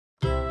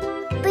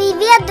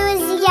Привет,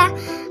 друзья!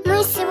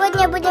 Мы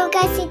сегодня будем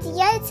красить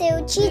яйца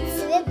и учить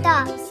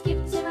цвета.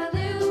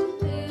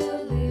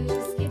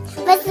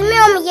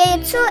 Возьмем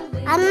яйцо,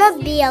 оно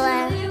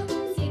белое.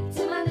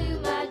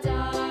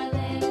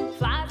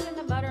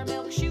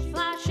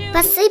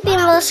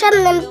 Посыпем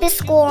волшебным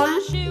песком.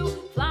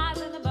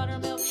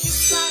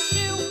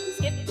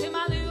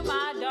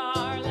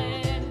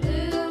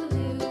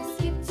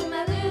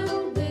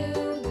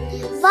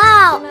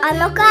 Вау,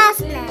 оно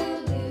красное!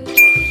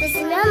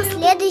 Возьмем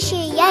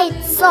следующее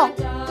яйцо.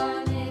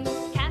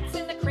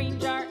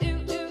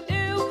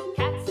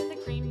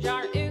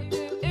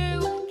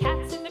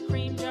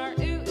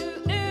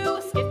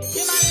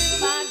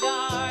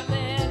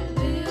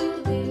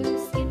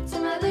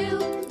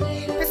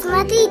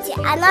 Посмотрите,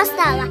 оно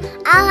стало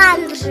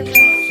оранжевым.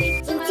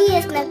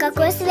 Интересно,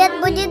 какой цвет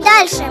будет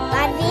дальше?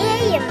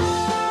 Проверим.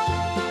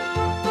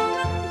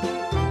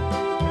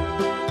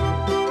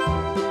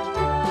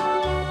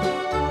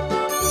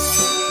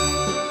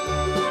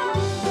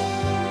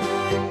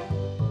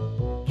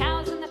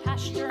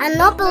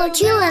 Оно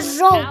получилось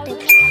желтым.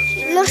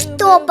 Ну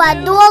что,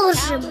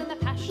 продолжим?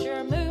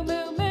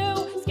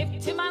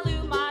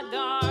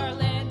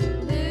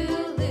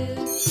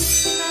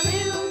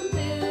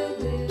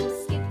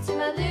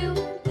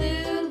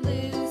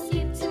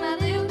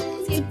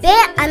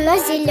 Теперь оно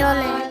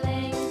зеленое.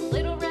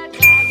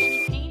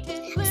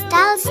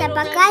 Осталось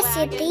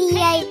покрасить 3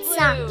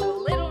 яйца.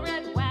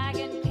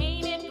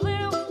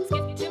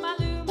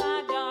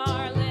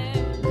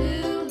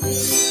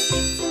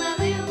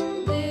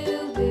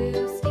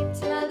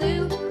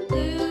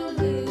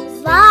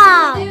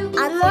 Вау,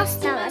 оно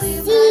стало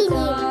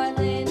синим.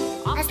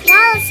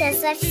 Осталось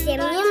совсем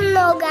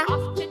немного.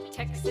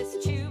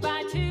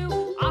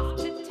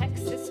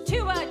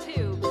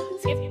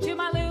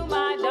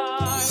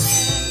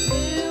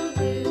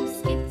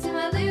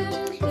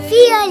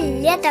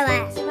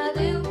 Фиолетовое.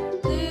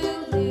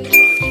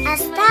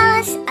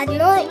 Осталось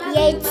одно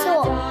яйцо.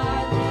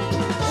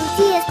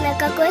 Интересно,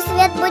 какой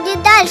цвет будет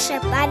дальше?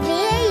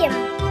 Проверим.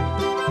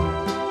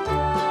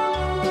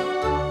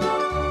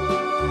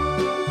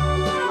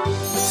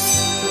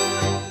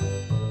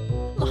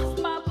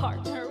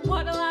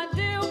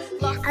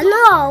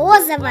 Оно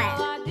розовое.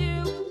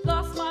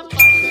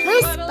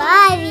 Мы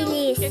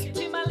справились.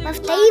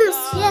 Повторим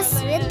все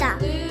цвета.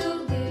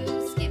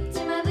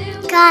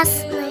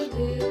 Красный,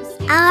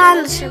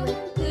 оранжевый,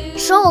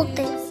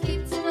 желтый,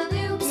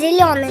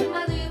 зеленый,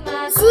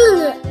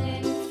 синий,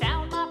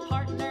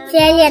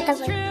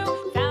 фиолетовый,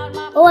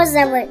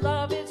 розовый.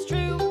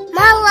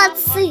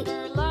 Молодцы!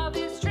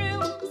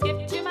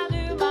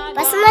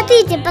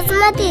 Посмотрите,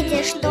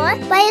 посмотрите, что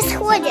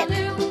происходит.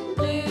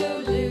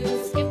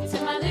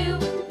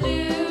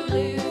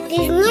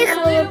 Из них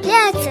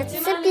вылупляются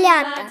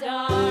цыплята.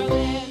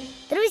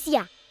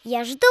 Друзья,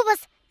 я жду вас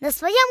на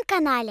своем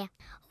канале.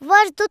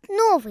 Вас ждут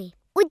новые,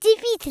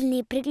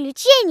 удивительные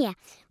приключения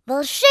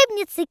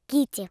волшебницы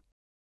Китти.